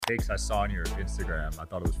takes I saw on your Instagram. I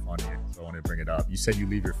thought it was funny, so I wanted to bring it up. You said you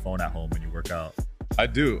leave your phone at home when you work out. I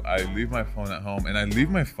do. I leave my phone at home, and I leave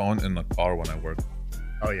my phone in the car when I work.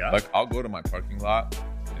 Oh, yeah? Like, I'll go to my parking lot,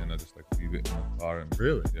 and I just, like, leave it in the car. And,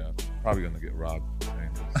 really? Yeah. Probably going to get robbed.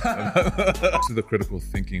 So the critical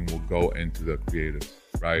thinking will go into the creatives,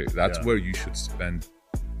 right? That's where you should spend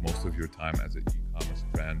most of your time as an e-commerce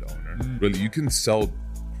brand owner. Really, you can sell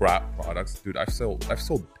crap products. Dude, I've sold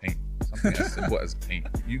paint. Something as simple as paint.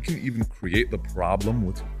 You can even create the problem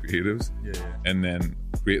with creatives and then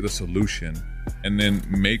create the solution and then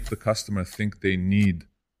make the customer think they need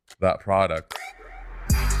that product.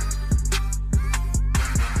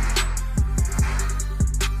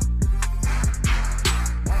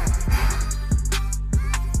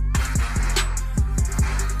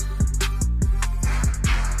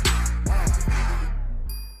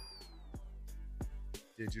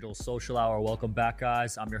 Digital Social Hour. Welcome back,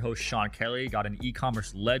 guys. I'm your host, Sean Kelly. Got an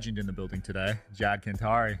e-commerce legend in the building today, Jad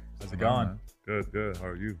Kantari. How's it going? Man. Good. How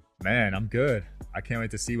are you? Man, I'm good. I can't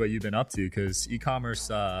wait to see what you've been up to because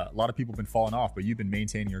e-commerce, a lot of people have been falling off, but you've been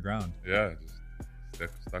maintaining your ground. Yeah,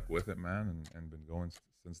 just stuck with it, man, and been going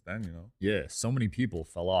since then, you know? Yeah, so many people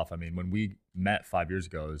fell off. I mean, when we met 5 years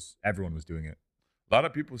ago, everyone was doing it. A lot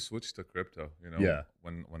of people switched to crypto, you know? Yeah.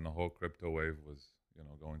 When the whole crypto wave was,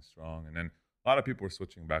 going strong. And then a lot of people are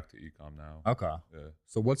switching back to e-com now. Okay. Yeah.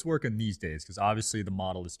 So what's working these days? Because obviously the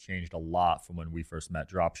model has changed a lot from when we first met.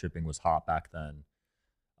 Dropshipping was hot back then.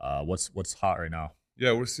 What's hot right now?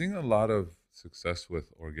 Yeah, we're seeing a lot of success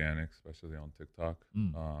with organic, especially on TikTok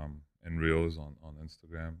and Reels on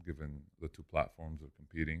Instagram, given the two platforms are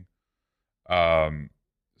competing.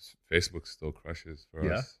 Facebook still crushes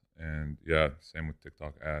for us. And same with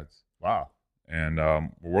TikTok ads. Wow. And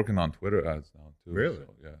we're working on Twitter ads now too. Really?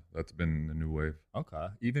 So, yeah, that's been the new wave. Okay.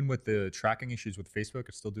 Even with the tracking issues with Facebook,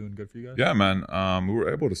 it's still doing good for you guys? Yeah, man. We were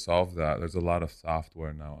able to solve that. There's a lot of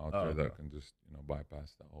software now out there that can just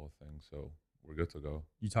bypass that whole thing. So we're good to go.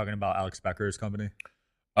 You talking about Alex Becker's company?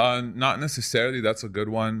 Not necessarily. That's a good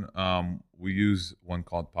one. We use one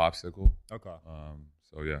called Popsicle. Okay.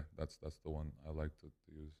 So yeah, that's the one I like to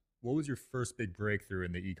use. What was your first big breakthrough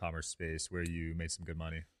in the e-commerce space where you made some good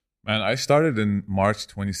money? Man, I started in March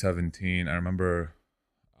 2017. I remember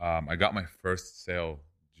I got my first sale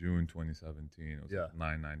June 2017. It was like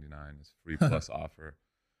 $9.99. It's free plus offer.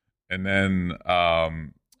 And then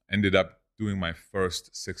ended up doing my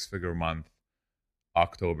first six-figure month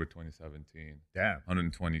October 2017. Damn.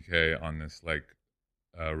 120K on this like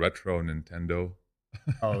retro Nintendo.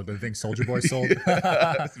 Oh, the thing Soulja Boy sold?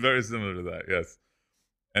 It's very similar to that, yes.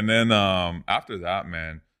 And then after that,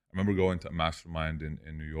 man, I remember going to a mastermind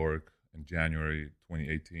in New York in January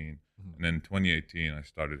 2018. And then 2018, I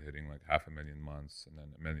started hitting like 500,000 months and then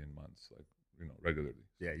 1 million months, like, regularly.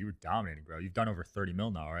 Yeah, you were dominating, bro. You've done over 30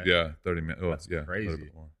 mil now, right? Yeah, 30 mil. Oh, that's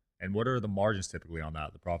crazy. And what are the margins typically on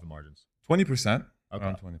that, the profit margins? 20%. Okay.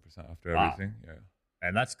 Around 20% after everything. Yeah.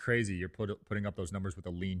 And that's crazy. You're putting up those numbers with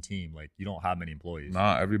a lean team. Like, you don't have many employees.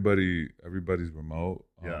 Nah, everybody's remote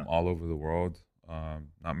all over the world.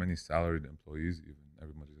 Not many salaried employees even.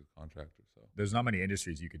 Everybody's a contractor. So there's not many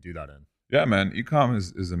industries you could do that in. Yeah, man. E-com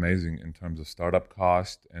is amazing in terms of startup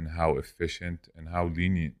cost and how efficient and how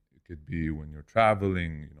lenient it could be when you're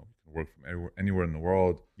traveling. You can work from anywhere in the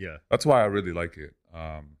world. Yeah. That's why I really like it.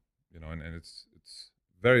 And it's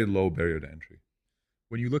very low barrier to entry.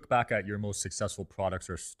 When you look back at your most successful products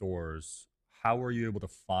or stores, how were you able to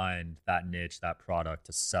find that niche, that product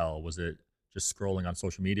to sell? Was it just scrolling on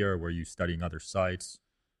social media, or were you studying other sites?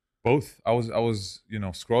 Both. I was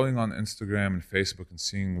scrolling on Instagram and Facebook and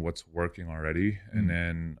seeing what's working already, and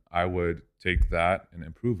then I would take that and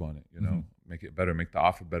improve on it. Make it better, make the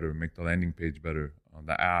offer better, make the landing page better,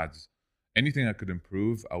 the ads, anything I could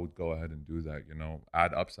improve, I would go ahead and do that.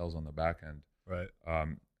 Add upsells on the back end. Right.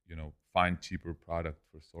 Find cheaper product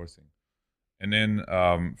for sourcing, and then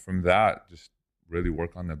from that, just really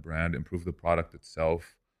work on the brand, improve the product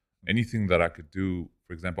itself. Anything that I could do,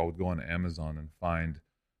 for example, I would go on Amazon and find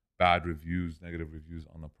bad reviews, negative reviews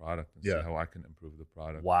on the product and see how I can improve the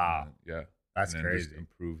product. Wow. That's crazy. Just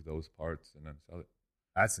improve those parts and then sell it.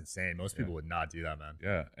 That's insane. Most people would not do that, man.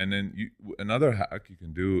 Yeah. And then another hack you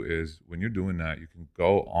can do is when you're doing that, you can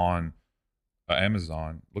go on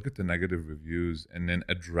Amazon, look at the negative reviews, and then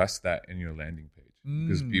address that in your landing page.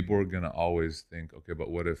 Because people are going to always think, okay,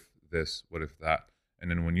 but what if this, what if that?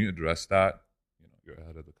 And then when you address that, you're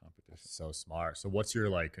ahead of the competition. So smart. So what's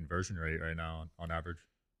your conversion rate right now on average?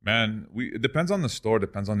 Man, it depends on the store,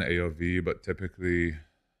 depends on the AOV, but typically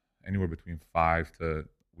anywhere between 5 to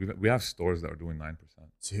we have stores that are doing 9%.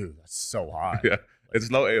 Dude, that's so high. Yeah,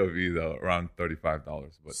 it's low AOV though, around $35.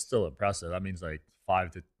 But still impressive. That means 5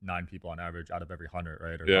 5 to 9 people on average out of every 100,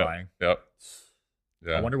 right, are Yeah. buying. Yep.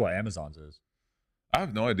 Yeah. I wonder what Amazon's is. I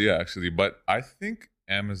have no idea actually, but I think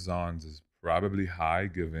Amazon's is probably high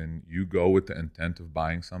given you go with the intent of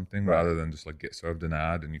buying something rather than just like get served an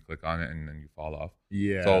ad and you click on it and then you fall off.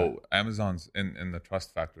 Yeah. So Amazon's and the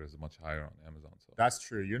trust factor is much higher on Amazon. So that's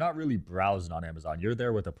true. You're not really browsing on Amazon. You're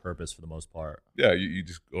there with a purpose for the most part. Yeah, you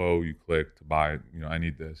just go, you click to buy, I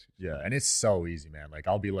need this. Yeah, and it's so easy, man. Like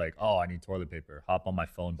I'll be like, oh, I need toilet paper. Hop on my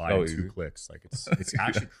phone, buy it in 2 clicks. Like it's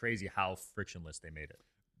actually crazy how frictionless they made it.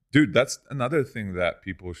 Dude, that's another thing that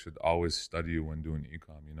people should always study when doing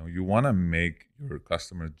e-com. You want to make your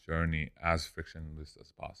customer journey as frictionless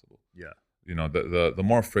as possible. Yeah. The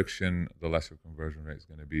more friction, the less your conversion rate is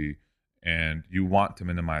going to be. And you want to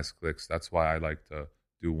minimize clicks. That's why I like to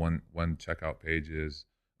do one checkout pages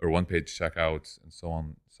or one page checkouts and so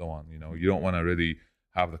on, so on. You don't want to really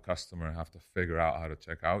have the customer have to figure out how to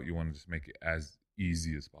check out. You want to just make it as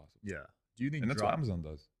easy as possible. Yeah. Do you think? And that's what Amazon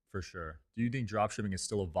does. For sure. Do you think dropshipping is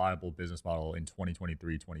still a viable business model in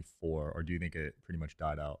 2023, 24, or do you think it pretty much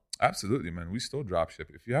died out? Absolutely, man. We still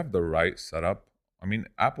dropship. If you have the right setup,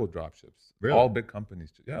 Apple dropships. Really? All big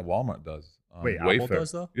companies. Yeah, Walmart does. Wait, Apple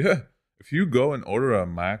does though? Yeah. If you go and order a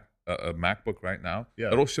MacBook right now,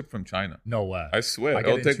 it'll ship from China. No way. I swear.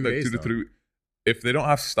 It'll take like 2 to 3. If they don't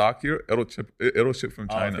have stock here, it'll ship from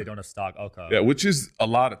China. If they don't have stock, okay. Yeah, which is a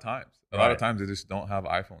lot of times. A lot of times they just don't have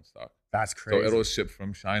iPhone stock. That's crazy. So it'll ship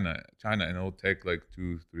from China, and it'll take like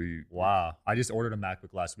 2, 3. Wow. I just ordered a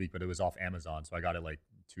MacBook last week, but it was off Amazon, so I got it like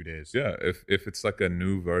 2 days. Yeah, if it's like a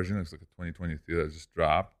new version, it's like a 2023 that just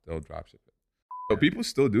dropped, they'll drop ship it. So people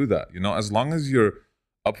still do that, as long as you're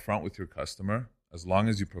upfront with your customer, as long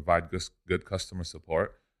as you provide good customer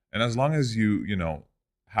support, and as long as you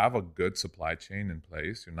have a good supply chain in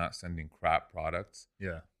place, you're not sending crap products.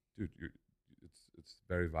 Yeah, dude, it's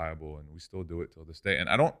very viable, and we still do it till this day. And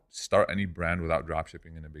I don't start any brand without drop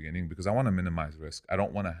shipping in the beginning because I want to minimize risk. I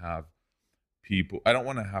don't want to have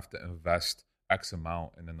to invest X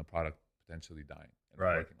amount and then the product potentially dying.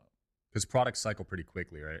 Right. Because products cycle pretty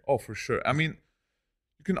quickly, right? Oh, for sure. You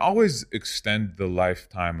can always extend the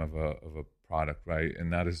lifetime of a product, right?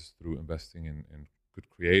 And that is through investing in good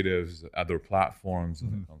creatives, other platforms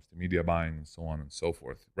when it comes to media buying and so on and so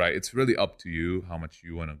forth, right? It's really up to you how much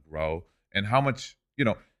you want to grow and how much,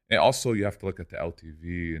 and also you have to look at the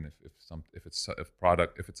LTV and if it's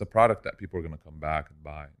a product that people are going to come back and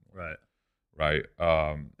buy. Right.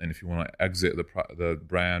 And if you want to exit the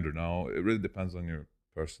brand or no, it really depends on your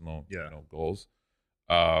personal goals.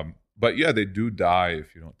 But yeah, they do die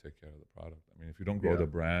if you don't take care of the product. If you don't grow the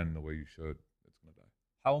brand the way you should, it's going to die.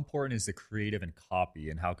 How important is the creative and copy,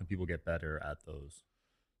 and how can people get better at those?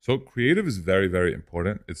 So creative is very, very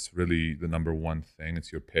important. It's really the number one thing.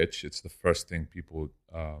 It's your pitch. It's the first thing people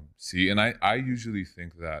see. And I usually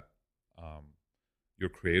think that your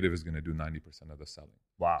creative is going to do 90% of the selling.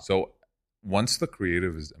 Wow. So once the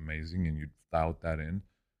creative is amazing and you dialed that in,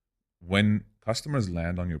 when customers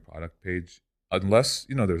land on your product page, unless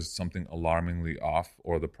there's something alarmingly off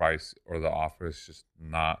or the price or the offer is just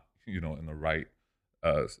not in the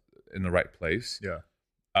right place,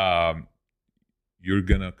 you're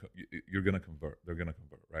gonna convert. They're gonna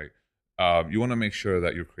convert, right? You want to make sure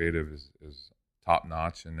that your creative is top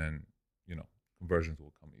notch, and then conversions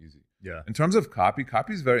will come easy. Yeah. In terms of copy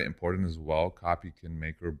is very important as well. Copy can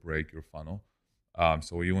make or break your funnel.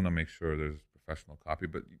 So you want to make sure there's professional copy,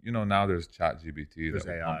 but now there's ChatGPT that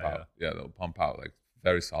will pump out. Yeah, they'll pump out like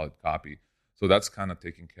very solid copy. So that's kind of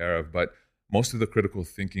taken care of. But most of the critical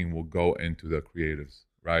thinking will go into the creatives,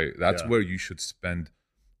 right? That's where you should spend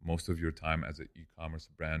most of your time as an e-commerce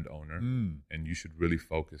brand owner, and you should really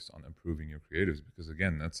focus on improving your creatives because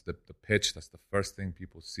again, that's the pitch. That's the first thing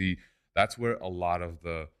people see. That's where a lot of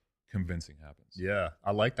the convincing happens. Yeah,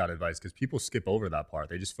 I like that advice because people skip over that part.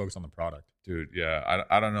 They just focus on the product. Dude, yeah,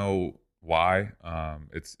 I don't know why.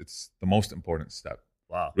 It's the most important step.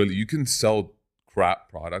 Wow. Really, you can sell crap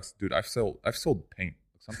products, dude. I've sold paint,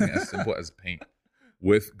 something as simple as paint,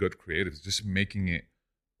 with good creatives, just making it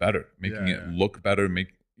better, making it look better.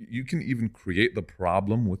 You can even create the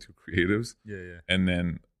problem with your creatives, and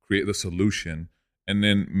then create the solution, and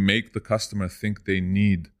then make the customer think they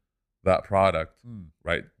need that product,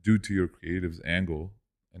 right, due to your creatives angle,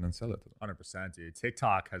 and then sell it to them. 100%, dude.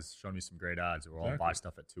 TikTok has shown me some great ads where I'll buy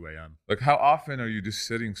stuff at 2 a.m. Like, how often are you just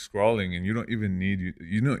sitting scrolling and you don't even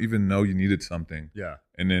know you needed something? Yeah.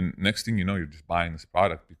 And then next thing you know, you're just buying this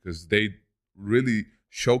product because they really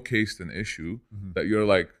showcased an issue that you're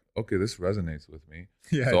like, okay, this resonates with me.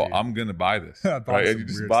 Yeah. So dude. I'm gonna buy this. Right? And you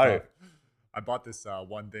just buy it. I bought this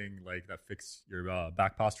one thing like that fix your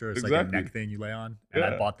back posture. It's like a Exactly. neck thing you lay on. And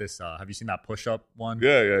I Yeah. bought this. Have you seen that push-up one?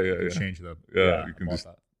 Yeah. You can change the. Yeah, you I can bought just.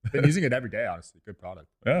 that. Been using it every day, honestly. Good product.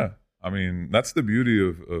 Yeah, I mean that's the beauty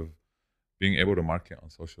of being able to market on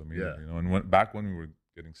social media. Yeah. You know, and back when we were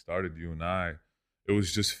getting started, you and I, it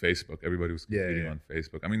was just Facebook. Everybody was competing on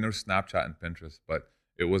Facebook. I mean, there's Snapchat and Pinterest, but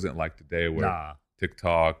it wasn't like today where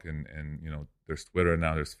TikTok and there's Twitter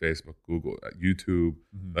now, there's Facebook, Google, YouTube.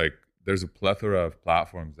 Like there's a plethora of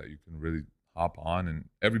platforms that you can really hop on, and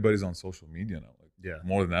everybody's on social media now, like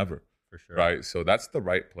more than ever. For sure. Right. So that's the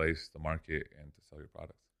right place to market and to sell your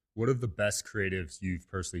products. What are the best creatives you've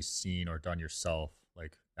personally seen or done yourself,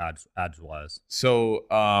 like ads wise? So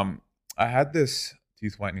I had this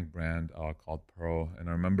teeth whitening brand called Pearl, and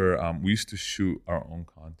I remember we used to shoot our own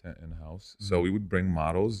content in house. So we would bring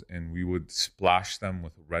models and we would splash them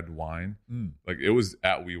with red wine. Like it was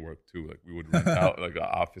at WeWork too. Like we would rent out like an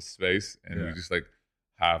office space, and we just like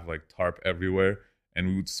have like tarp everywhere, and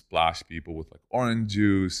we would splash people with like orange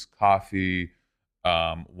juice, coffee,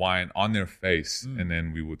 wine on their face, and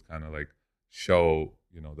then we would kind of like show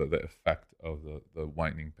the effect of the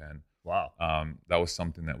whitening pen. Wow. That was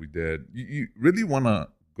something that we did. You really want to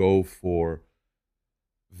go for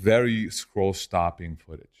very scroll stopping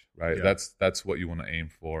footage, right? Yeah. That's what you want to aim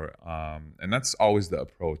for, and that's always the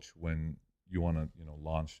approach when you want to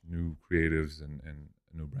launch new creatives and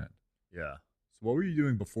a new brand. Yeah. So what were you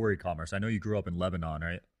doing before e-commerce? I know you grew up in Lebanon,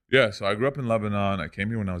 right? Yeah, so I grew up in Lebanon. I came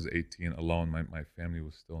here when I was 18 alone. My family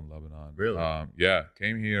was still in Lebanon. Really? Yeah,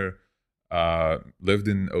 came here, lived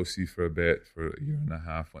in OC for a bit, for a year and a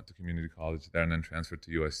half, went to community college there, and then transferred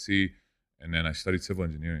to USC. And then I studied civil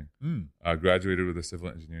engineering. Graduated with a civil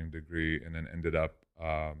engineering degree, and then ended up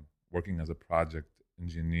working as a project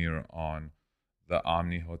engineer on the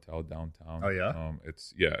Omni Hotel downtown. Oh, yeah?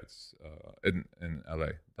 It's in LA,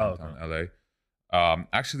 downtown LA.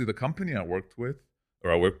 Actually, the company I worked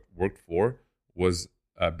worked for was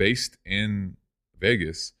based in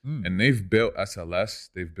Vegas, and they've built SLS,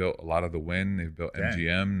 they've built a lot of the Wynn, they've built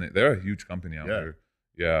MGM. They're a huge company out there.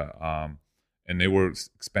 Yeah. And they were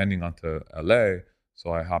expanding onto LA,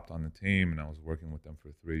 so I hopped on the team and I was working with them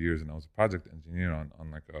for 3 years, and I was a project engineer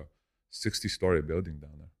on like a 60-story building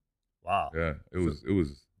down there. Wow. Yeah, it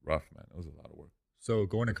was rough, man. It was a lot of work. So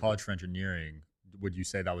going to college for engineering, would you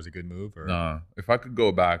say that was a good move? Or? Nah, if I could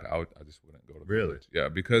go back, I just wouldn't go to college. Really? Yeah,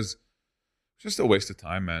 because it's just a waste of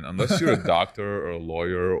time, man. Unless you're a doctor or a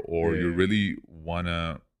lawyer, or you really want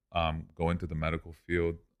to go into the medical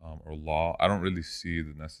field or law, I don't really see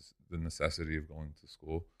the necessity of going to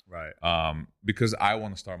school. Right. Because I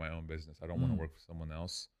want to start my own business. I don't want to work for someone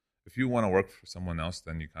else. If you want to work for someone else,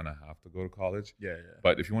 then you kind of have to go to college. Yeah.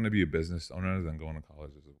 But if you want to be a business owner, then going to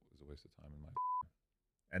college is a waste of time in my opinion.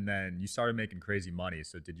 And then you started making crazy money.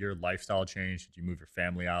 So did your lifestyle change? Did you move your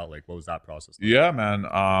family out? Like, what was that process like? Yeah, man.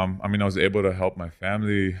 I mean, I was able to help my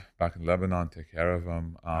family back in Lebanon, take care of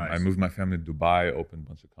them. Nice. I moved my family to Dubai, opened a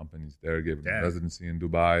bunch of companies there, gave them residency in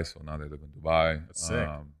Dubai. So now they live in Dubai. That's sick.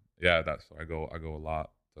 Yeah, so I go a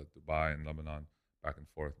lot to Dubai and Lebanon, back and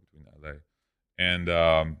forth between LA.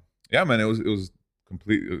 And yeah, man, it was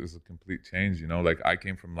a complete change. Like I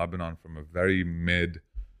came from Lebanon from a very mid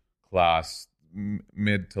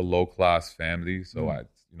to low class family. So I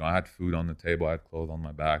had food on the table, I had clothes on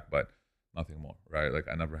my back, but nothing more, right? Like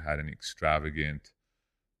I never had any extravagant,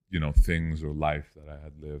 things or life that I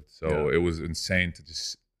had lived. So it was insane to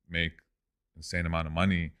just make insane amount of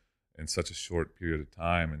money in such a short period of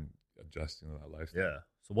time and adjusting to that lifestyle. Yeah.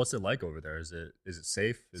 So what's it like over there? Is it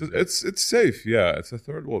safe? It's safe. Yeah, it's a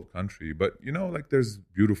third world country, but like there's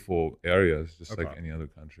beautiful areas just like any other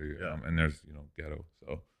country, and there's ghetto.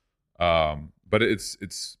 So, but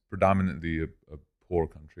it's predominantly a poor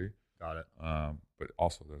country. Got it. But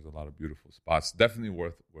also there's a lot of beautiful spots. Definitely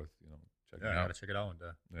worth checking out. I gotta check it out one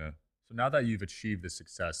day. Yeah. So now that you've achieved this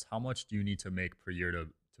success, how much do you need to make per year to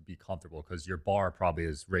be comfortable? Because your bar probably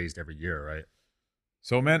is raised every year, right?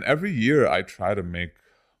 So man, every year I try to make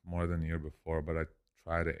more than the year before, but I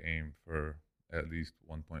try to aim for at least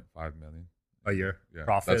 1.5 million a year. Yeah,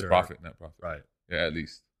 Profit. That's profit, net profit. Right. Yeah, at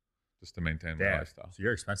least just to maintain my lifestyle. So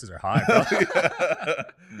your expenses are high, bro.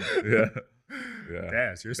 Yeah.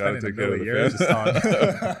 Damn. So you're spending a million a years just on.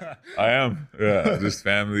 I am. Yeah. Just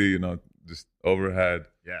family, just overhead.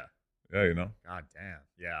 Yeah. Yeah, God damn.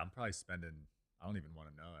 Yeah, I'm probably spending. I don't even want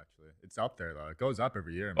to know. Actually, it's up there though. It goes up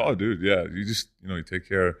every year. Man. Oh, dude. Yeah. You just you take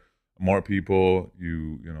care of more people.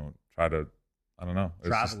 You try to. I don't know.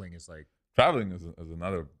 Traveling is like. Traveling is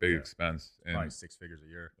another big expense. And probably 6 figures a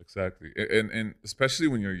year. Exactly. And especially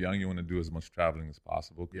when you're young, you want to do as much traveling as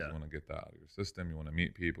possible because you want to get that out of your system. You want to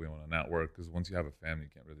meet people. You want to network because once you have a family, you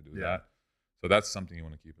can't really do that. So that's something you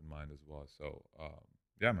want to keep in mind as well. So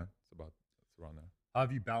yeah, man, it's around there. How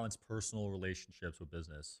have you balanced personal relationships with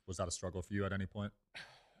business? Was that a struggle for you at any point?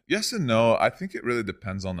 Yes and no. I think it really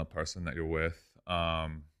depends on the person that you're with,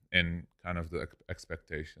 and kind of the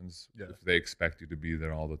expectations. Yeah. If they expect you to be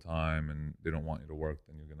there all the time and they don't want you to work,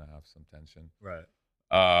 then you're gonna have some tension. Right.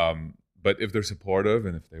 But if they're supportive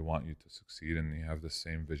and if they want you to succeed and you have the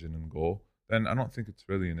same vision and goal, then I don't think it's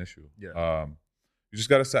really an issue. Yeah. You just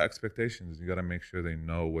got to set expectations. You got to make sure they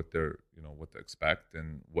know what they're, what to expect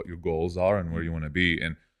and what your goals are and where you want to be.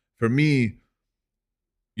 And for me,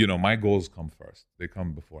 my goals come first. They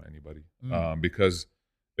come before anybody. Because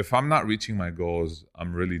if I'm not reaching my goals,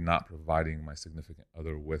 I'm really not providing my significant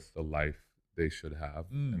other with the life they should have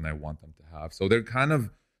and I want them to have. So they're kind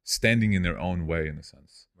of standing in their own way in a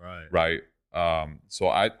sense. Right. So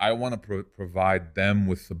I want to provide them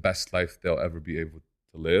with the best life they'll ever be able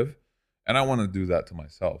to live. And I want to do that to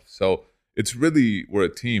myself. So it's really, we're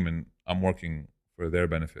a team and I'm working for their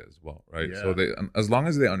benefit as well. Right. Yeah. So as long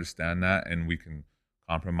as they understand that and we can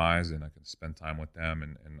compromise and I can spend time with them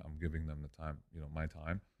and I'm giving them the time, my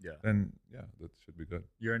time. Yeah. Then yeah, that should be good.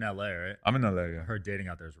 You're in LA, right? I'm in LA. Yeah. I heard dating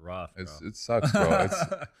out there is rough. Bro. It sucks, bro.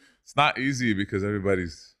 It's not easy because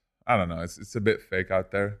everybody's, I don't know. It's a bit fake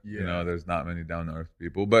out there. Yeah. There's not many down to earth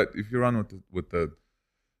people. But if you run with the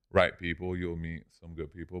right people, you'll meet some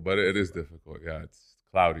good people. But it is difficult. Yeah, it's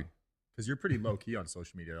cloudy. Because you're pretty low key on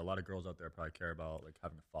social media. A lot of girls out there probably care about like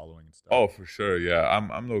having a following and stuff. Oh, for sure. Yeah,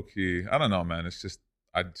 I'm low key. I don't know, man. It's just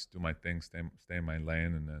I just do my thing, stay in my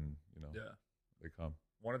lane, and then they come.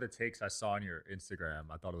 One of the takes I saw on your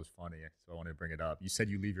Instagram, I thought it was funny, so I wanted to bring it up. You said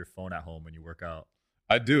you leave your phone at home when you work out.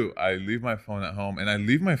 I do. I leave my phone at home, and I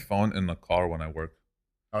leave my phone in the car when I work.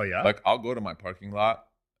 Oh yeah. Like I'll go to my parking lot,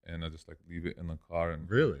 and I just like leave it in the car. And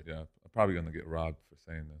really? Yeah. I'm probably gonna get robbed for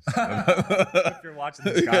saying this. If you're watching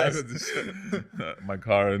this, guys, my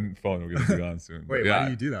car and phone are gonna be gone soon. Wait, why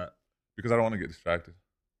do you do that? Because I don't want to get distracted,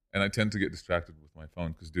 and I tend to get distracted with my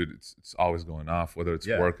phone because, dude, it's always going off, whether it's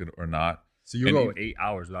working or not. So you go 8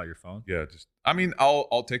 hours without your phone? Yeah,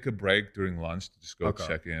 I'll take a break during lunch to just go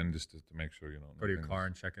check in, just to make sure go to your car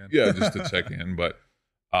and check in. Yeah, just to check in. But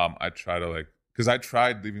I try to because I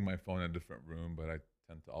tried leaving my phone in a different room, but I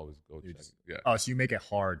tend to always go check. Yeah. Oh, so you make it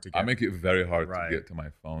hard to get. I make it very hard to get to my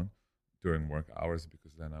phone during work hours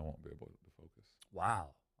because then I won't be able to focus. Wow,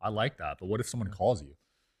 I like that. But what if someone calls you?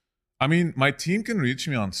 I mean, my team can reach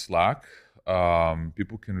me on Slack.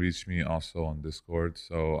 People can reach me also on Discord.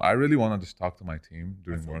 So I really want to just talk to my team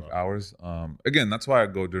during work hours. Again, that's why I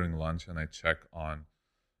go during lunch and I check on,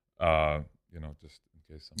 just in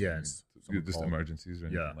case something, just emergencies or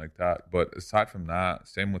anything like that. But aside from that,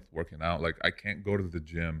 same with working out. Like I can't go to the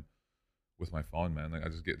gym with my phone, man. Like I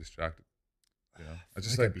just get distracted. I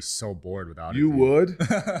just I'd be so bored without it. You would?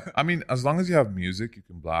 I mean, as long as you have music, you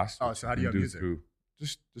can blast. Oh, so how do you have music?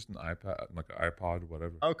 Just an iPad, like an iPod,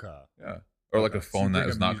 whatever. Okay. Yeah. Or like a phone that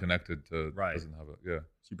is not connected to, doesn't have it. Yeah.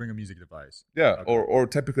 So you bring a music device. Yeah. Okay. Or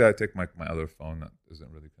typically I take my other phone that isn't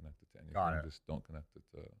really connected to anything. Got it. Just don't connect it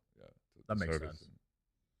to that makes sense.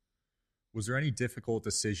 Was there any difficult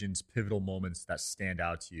decisions, pivotal moments that stand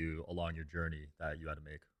out to you along your journey that you had to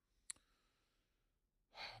make?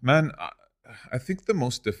 Man, I think the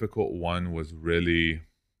most difficult one was really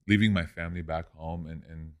leaving my family back home and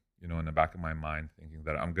in the back of my mind thinking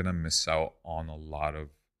that I'm going to miss out on a lot of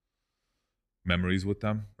memories with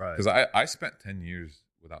them. Right. Because I spent 10 years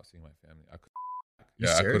without seeing my family.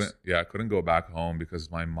 I couldn't go back home because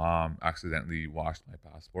my mom accidentally washed my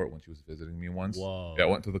passport when she was visiting me once. Whoa. Yeah, I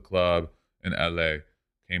went to the club in LA,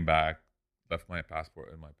 came back, left my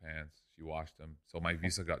passport in my pants. She washed them. So my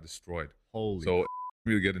visa got destroyed. Holy. So for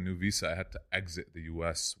me to get a new visa, I had to exit the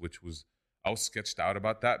US, I was sketched out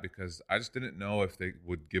about that because I just didn't know if they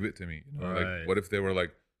would give it to me. Like what if they were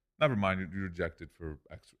like, never mind, you're rejected for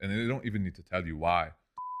X, and they don't even need to tell you why.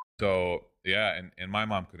 So yeah, and my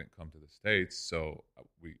mom couldn't come to the States, so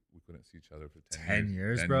we couldn't see each other for 10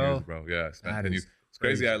 years. 10 bro? Years, bro. Yeah, spent 10 years. It's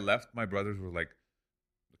crazy. I left. My brothers were like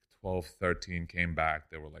 12, 13, came back.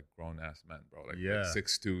 They were like grown ass men, bro. Like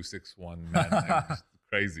 6'2", 6'1" men. Like,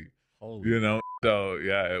 crazy. Holy. So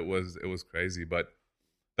yeah, it was crazy, but.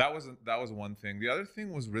 That was one thing. The other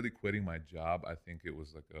thing was really quitting my job. I think it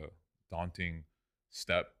was like a daunting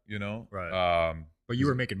step, Right. But you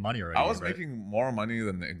were making money already. I was making more money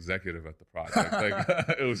than the executive at the project.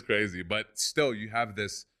 Like it was crazy. But still, you have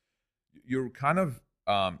this. You're kind of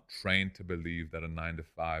trained to believe that a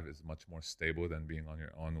 9-to-5 is much more stable than being on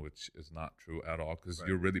your own, which is not true at all. Because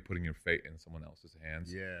you're really putting your fate in someone else's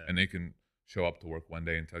hands. Yeah. And they can show up to work one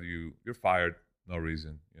day and tell you you're fired, no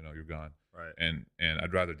reason. You're gone. Right. And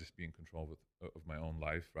I'd rather just be in control of my own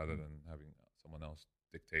life rather than having someone else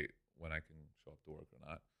dictate when I can show up to work or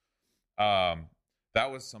not.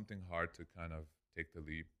 That was something hard to kind of take the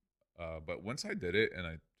leap. But once I did it and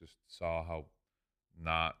I just saw how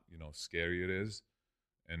not, scary it is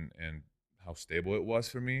and how stable it was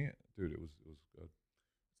for me, dude, it was good.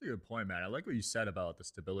 That's a good point, man. I like what you said about the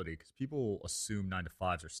stability because people assume 9 to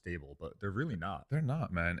 5s are stable, but they're really not. They're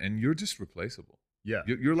not, man. And you're just replaceable. Yeah.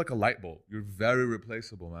 You're like a light bulb. You're very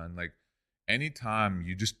replaceable, man. Like anytime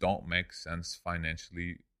you just don't make sense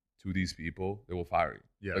financially to these people, they will fire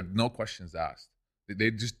you. Yeah. Like no questions asked.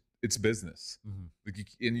 They just, it's business. Mm-hmm. Like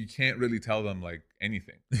and you can't really tell them like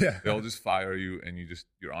anything. Yeah. They'll just fire you and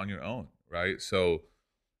you're on your own, right? So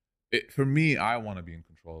for me, I want to be in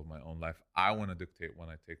control of my own life. I want to dictate when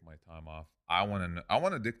I take my time off. I want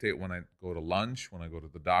to dictate when I go to lunch, when I go to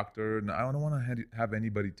the doctor. And I don't want to have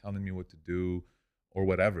anybody telling me what to do or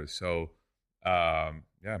whatever. So, yeah,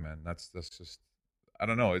 man, that's just, I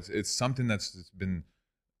don't know. It's something that's been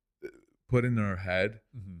put in our head,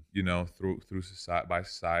 through society, by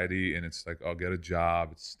society, and it's like, oh, get a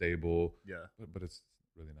job, it's stable. Yeah. But it's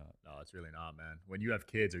really not. No, it's really not, man. When you have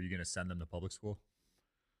kids, are you going to send them to public school?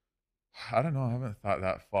 I don't know. I haven't thought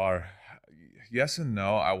that far. Yes and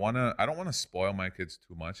no. I don't want to spoil my kids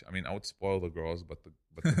too much. I mean, I would spoil the girls, but the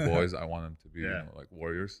boys, I want them to be, like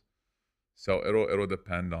warriors. So it'll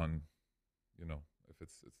depend on, if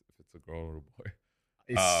it's a girl or a boy.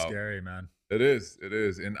 It's scary, man. It is,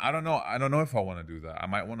 and I don't know if I want to do that. I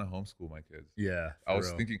might want to homeschool my kids. Yeah,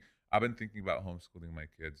 I've been thinking about homeschooling my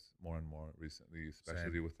kids more and more recently,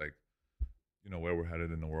 especially with like, where we're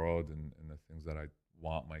headed in the world and the things that I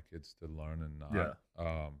want my kids to learn and not. Yeah.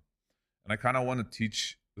 And I kind of want to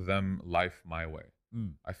teach them life my way.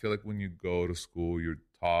 I feel like when you go to school, you're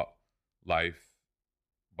taught life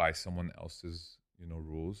by someone else's,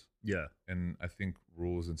 rules. Yeah. And I think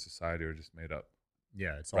rules in society are just made up.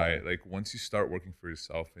 Yeah, it's right. all... Like once you start working for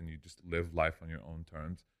yourself and you just live life on your own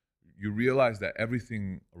terms, you realize that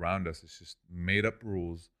everything around us is just made up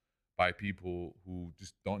rules by people who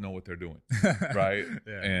just don't know what they're doing. Right.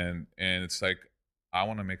 Yeah. And it's like, I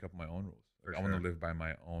want to make up my own rules. Like, I want to live by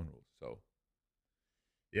my own rules. So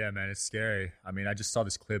yeah, man, it's scary. I mean, I just saw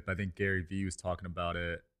this clip. I think Gary Vee was talking about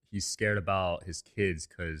it. He's scared about his kids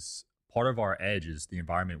because part of our edge is the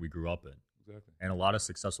environment we grew up in. Exactly. And a lot of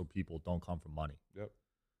successful people don't come from money. Yep.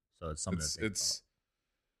 So it's something to think about.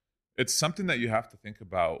 It's something that you have to think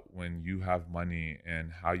about when you have money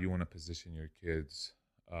and how you want to position your kids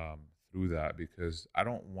through that, because I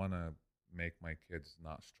don't want to make my kids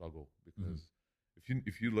not struggle, because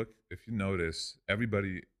if you notice,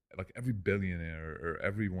 everybody, like every billionaire or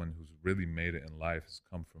everyone who's really made it in life has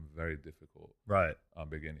come from very difficult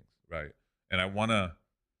beginnings, right? And I want to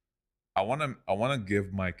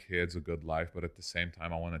give my kids a good life, but at the same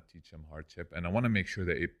time, I want to teach them hardship, and I want to make sure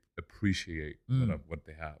they appreciate what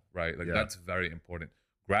they have, right? Like that's very important.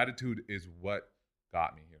 Gratitude is what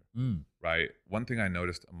got me here, right? One thing I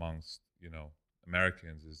noticed amongst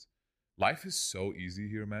Americans is life is so easy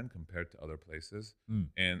here, man, compared to other places,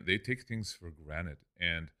 and they take things for granted,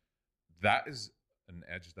 and that is an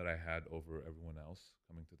edge that I had over everyone else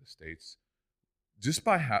coming to the States. Just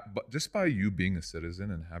by you being a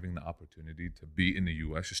citizen and having the opportunity to be in the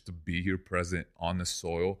U.S., just to be here present on the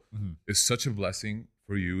soil, is such a blessing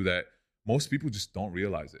for you that most people just don't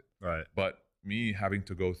realize it. Right. But me having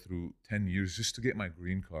to go through 10 years just to get my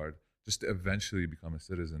green card, just to eventually become a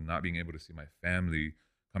citizen, not being able to see my family,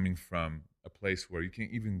 coming from a place where you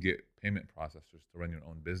can't even get payment processors to run your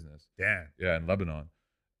own business. Damn. Yeah, in Lebanon.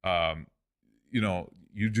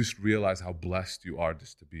 You just realize how blessed you are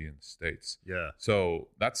just to be in the States. Yeah. So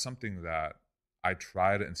that's something that I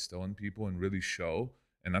try to instill in people and really show.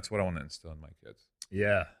 And that's what I want to instill in my kids.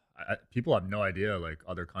 Yeah. People have no idea, like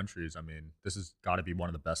other countries. I mean, this has got to be one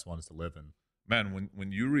of the best ones to live in. Man,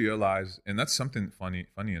 when you realize, and that's something funny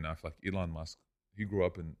enough, like Elon Musk, he grew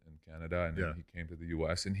up in Canada and then he came to the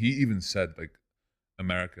US, and he even said like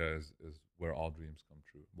America is where all dreams come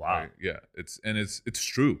true. Wow. Right? Yeah. It's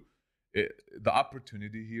true. The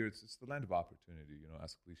opportunity here, it's the land of opportunity,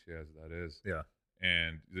 as cliche as that is. Yeah.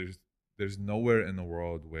 And there's nowhere in the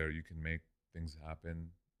world where you can make things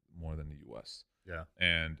happen more than the US. Yeah.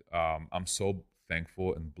 And I'm so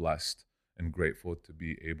thankful and blessed and grateful to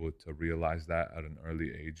be able to realize that at an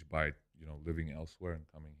early age by, living elsewhere and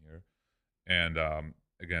coming here. And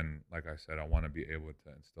again, like I said, I want to be able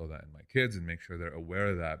to instill that in my kids and make sure they're aware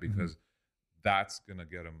of that, because that's going to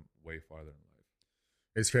get them way farther in life.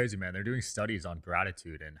 It's crazy, man. They're doing studies on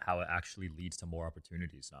gratitude and how it actually leads to more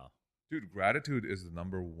opportunities now. Dude, gratitude is the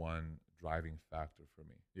number one driving factor for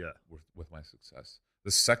me. Yeah. With my success.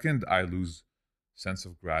 The second I lose sense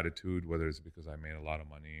of gratitude, whether it's because I made a lot of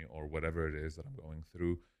money or whatever it is that I'm going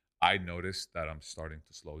through, I notice that I'm starting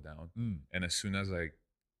to slow down. And as soon as I,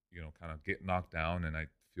 kind of get knocked down and I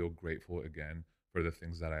feel grateful again for the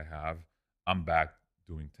things that I have, I'm back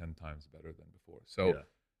doing 10 times better than before. So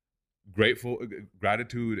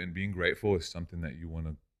gratitude and being grateful is something that you want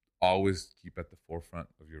to always keep at the forefront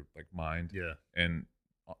of your mind. Yeah. And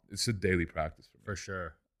it's a daily practice for me. For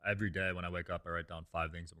sure. Every day when I wake up, I write down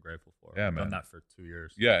 5 things I'm grateful for. Yeah, I've man. done that for 2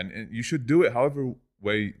 years. Yeah, and you should do it however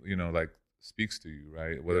way, speaks to you,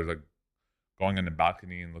 right? Whether it's like going on the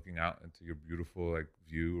balcony and looking out into your beautiful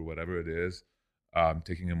view or whatever it is,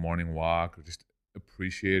 taking a morning walk or just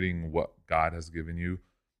appreciating what God has given you.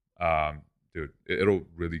 Dude, it'll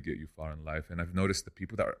really get you far in life. And I've noticed the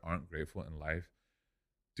people that aren't grateful in life,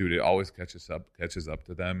 dude, it always catches up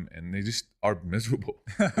to them, and they just are miserable.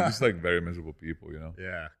 They're just very miserable people,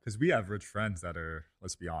 Yeah, because we have rich friends that are,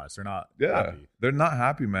 let's be honest, they're not Yeah, happy. they're not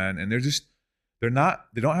happy, man, and they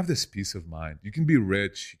don't have this peace of mind. You can be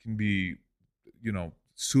rich, you can be,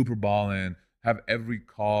 super balling, have every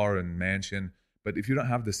car and mansion, but if you don't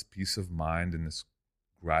have this peace of mind and this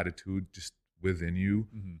gratitude just within you,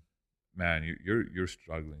 man, you're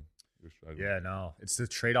struggling. Yeah, no, it's the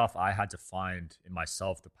trade-off I had to find in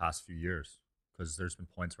myself the past few years, because there's been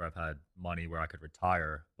points where I've had money where I could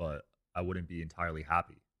retire, but I wouldn't be entirely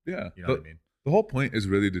happy. Yeah, you know what I mean? The whole point is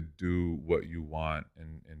really to do what you want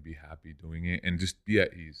and be happy doing it and just be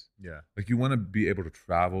at ease. Yeah, You want to be able to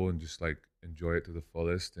travel and just enjoy it to the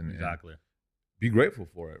fullest and exactly. be grateful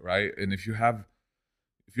for it, right? And if you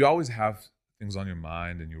always have things on your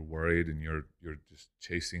mind and you're worried and you're just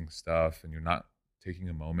chasing stuff and you're not taking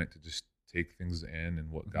a moment to just take things in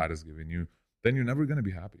and what God has given you, then you're never going to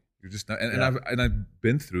be happy. You're just not. And I've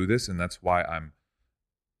been through this, and that's why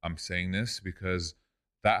I'm saying this, because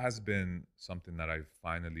that has been something that I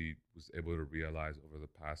finally was able to realize over the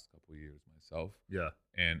past couple of years myself. Yeah,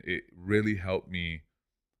 and it really helped me,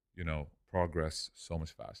 progress so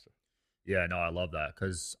much faster. Yeah, no, I love that,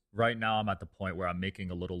 because right now I'm at the point where I'm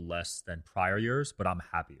making a little less than prior years, but I'm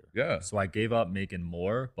happier. Yeah. So I gave up making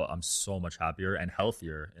more, but I'm so much happier and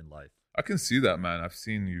healthier in life. I can see that, man. I've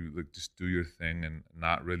seen you just do your thing and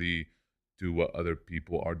not really do what other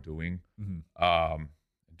people are doing.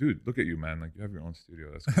 Dude, look at you, man. You have your own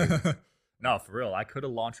studio. That's crazy. No, for real. I could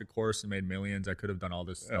have launched a course and made millions. I could have done all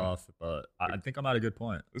this stuff, but I think I'm at a good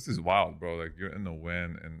point. This is wild, bro. You're in the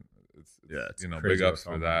win, and it's big ups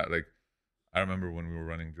for that. I remember when we were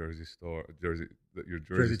running your Jersey store.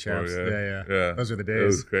 Champs. Yeah. Those were the days. It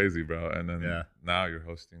was crazy, bro. And then now you're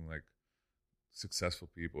hosting successful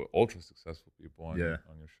people, ultra successful people on your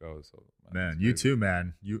show. So man, you too,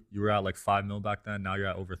 man. You were at 5 mil back then. Now you're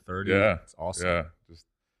at over 30. Yeah, it's awesome. Yeah, just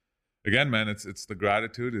again, man, it's the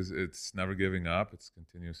gratitude. It's never giving up. It's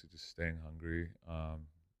continuously just staying hungry.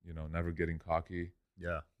 Never getting cocky.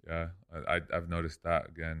 Yeah. I've noticed that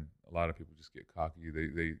again. A lot of people just get cocky.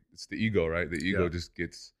 They it's the ego, right? The ego just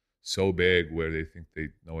gets so big where they think they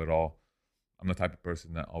know it all. I'm the type of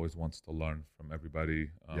person that always wants to learn from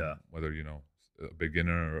everybody. Whether a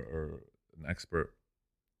beginner or an expert,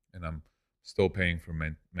 and I'm still paying for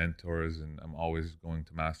mentors, and I'm always going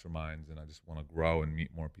to masterminds, and I just want to grow and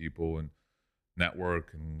meet more people and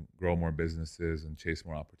network and grow more businesses and chase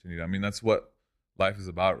more opportunity. I mean, that's what life is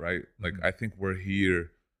about, right? I think we're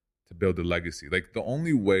here to build a legacy. The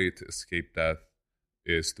only way to escape death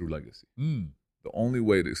is through legacy. The only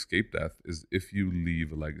way to escape death is if you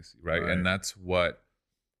leave a legacy, right? And that's what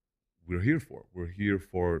we're here for. We're here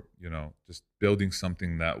for, just building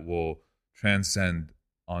something that will transcend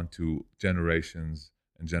onto generations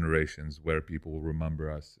and generations, where people will remember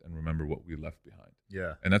us and remember what we left behind.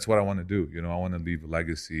 Yeah. And that's what I want to do. I want to leave a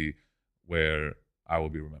legacy where I will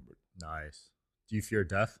be remembered. Nice. Do you fear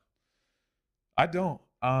death? I don't.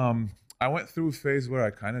 I went through a phase where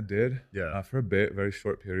I kind of did. Yeah. For a bit, very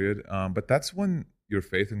short period. But that's when your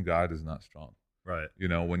faith in God is not strong. Right.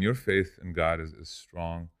 When your faith in God is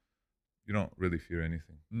strong, you don't really fear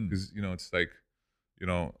anything. Because, it's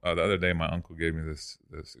the other day my uncle gave me this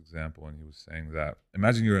example, and he was saying that,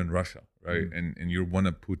 imagine you're in Russia, right? And you're one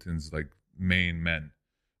of Putin's main men.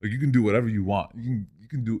 You can do whatever you want. You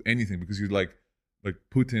can do anything because you're like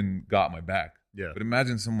Putin got my back. Yeah. But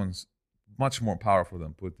imagine someone's much more powerful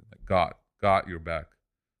than Putin. God got your back,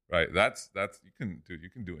 right? That's you can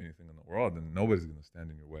do anything in the world, and nobody's gonna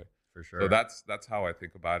stand in your way. For sure. So that's how I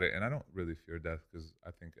think about it, and I don't really fear death because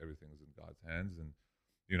I think everything is in God's hands,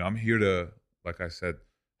 and I'm here to, like I said,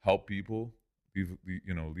 help people,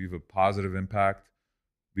 leave a positive impact,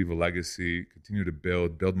 leave a legacy, continue to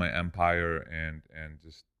build my empire, and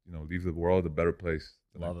just leave the world a better place.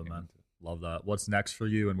 Love it, man. Love that. What's next for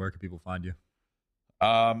you, and where can people find you?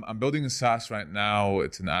 I'm building a SaaS right now.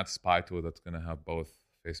 It's an ad spy tool that's going to have both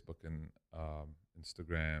Facebook and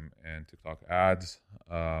Instagram and TikTok ads.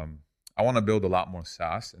 I want to build a lot more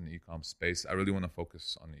SaaS in the e-com space. I really want to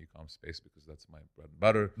focus on the e-com space because that's my bread and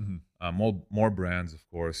butter. More brands, of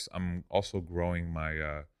course. I'm also growing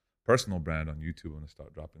my personal brand on YouTube. I'm going to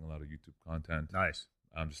start dropping a lot of YouTube content. Nice.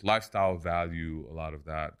 Just lifestyle value, a lot of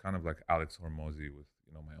that. Kind of like Alex Hormozy with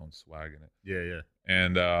my own swag in it. Yeah.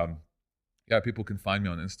 And people can find me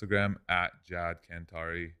on Instagram at Jad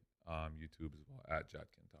Kantari, YouTube as well at Jad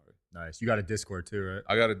Kantari. Nice. You got a Discord too, right?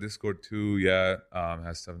 I got a Discord too. Yeah,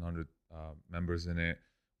 has 700 members in it.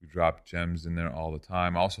 We drop gems in there all the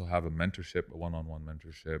time. I also have a mentorship, a one-on-one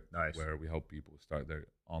mentorship, nice, where we help people start their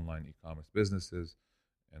online e-commerce businesses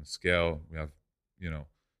and scale. We have,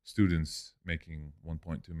 students making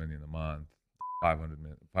 1.2 million a month,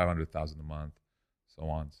 500,000 a month, so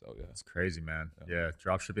on. So yeah, it's crazy, man. Yeah,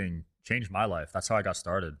 dropshipping changed my life. That's how I got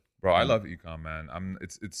started. Bro, I love e-com, man.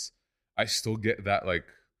 I still get that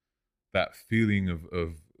that feeling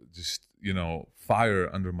of just fire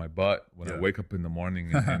under my butt when I wake up in the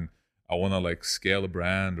morning and I want to scale a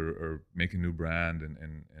brand or make a new brand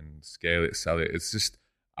and scale it, sell it. It's just,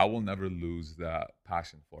 I will never lose that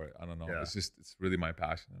passion for it. I don't know. Yeah. It's really my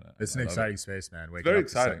passion. It's an exciting space, man. Very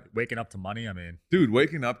exciting. Waking up to money. I mean, dude,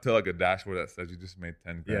 waking up to a dashboard that says you just made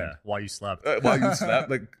 10 grand. Yeah, while you slept.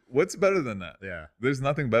 What's better than that? Yeah, there's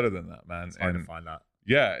nothing better than that, man. It's hard to find that.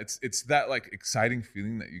 Yeah, it's that exciting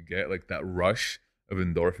feeling that you get, that rush of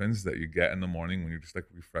endorphins that you get in the morning when you're just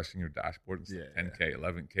refreshing your dashboard and it's 10K,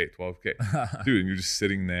 11K, 12K. Dude, and you're just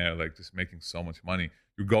sitting there just making so much money.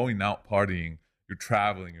 You're going out partying, you're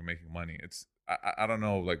traveling, you're making money. It's I don't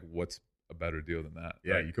know what's a better deal than that.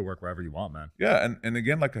 Yeah, right? You could work wherever you want, man. Yeah, and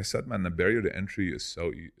again, like I said, man, the barrier to entry is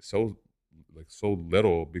so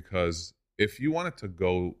little, because if you wanted to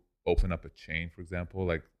go open up a chain, for example,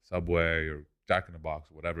 like Subway or Jack in the Box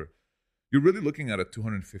or whatever, you're really looking at a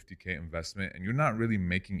 $250K investment, and you're not really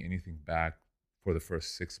making anything back for the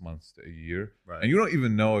first 6 months to a year. Right. And you don't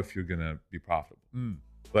even know if you're gonna be profitable.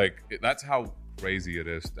 That's how crazy it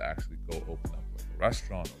is to actually go open up a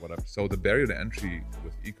restaurant or whatever. So the barrier to entry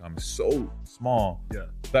with e-com is so small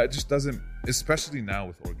that it just doesn't, especially now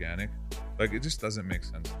with organic, it just doesn't make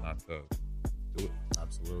sense not to do it.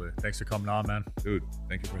 Absolutely. Thanks for coming on, man. Dude,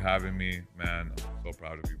 thank you for having me, man. I'm so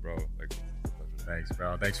proud of you, bro. Thanks,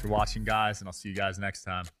 bro. Thanks for watching, guys, and I'll see you guys next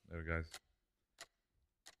time. Later, guys.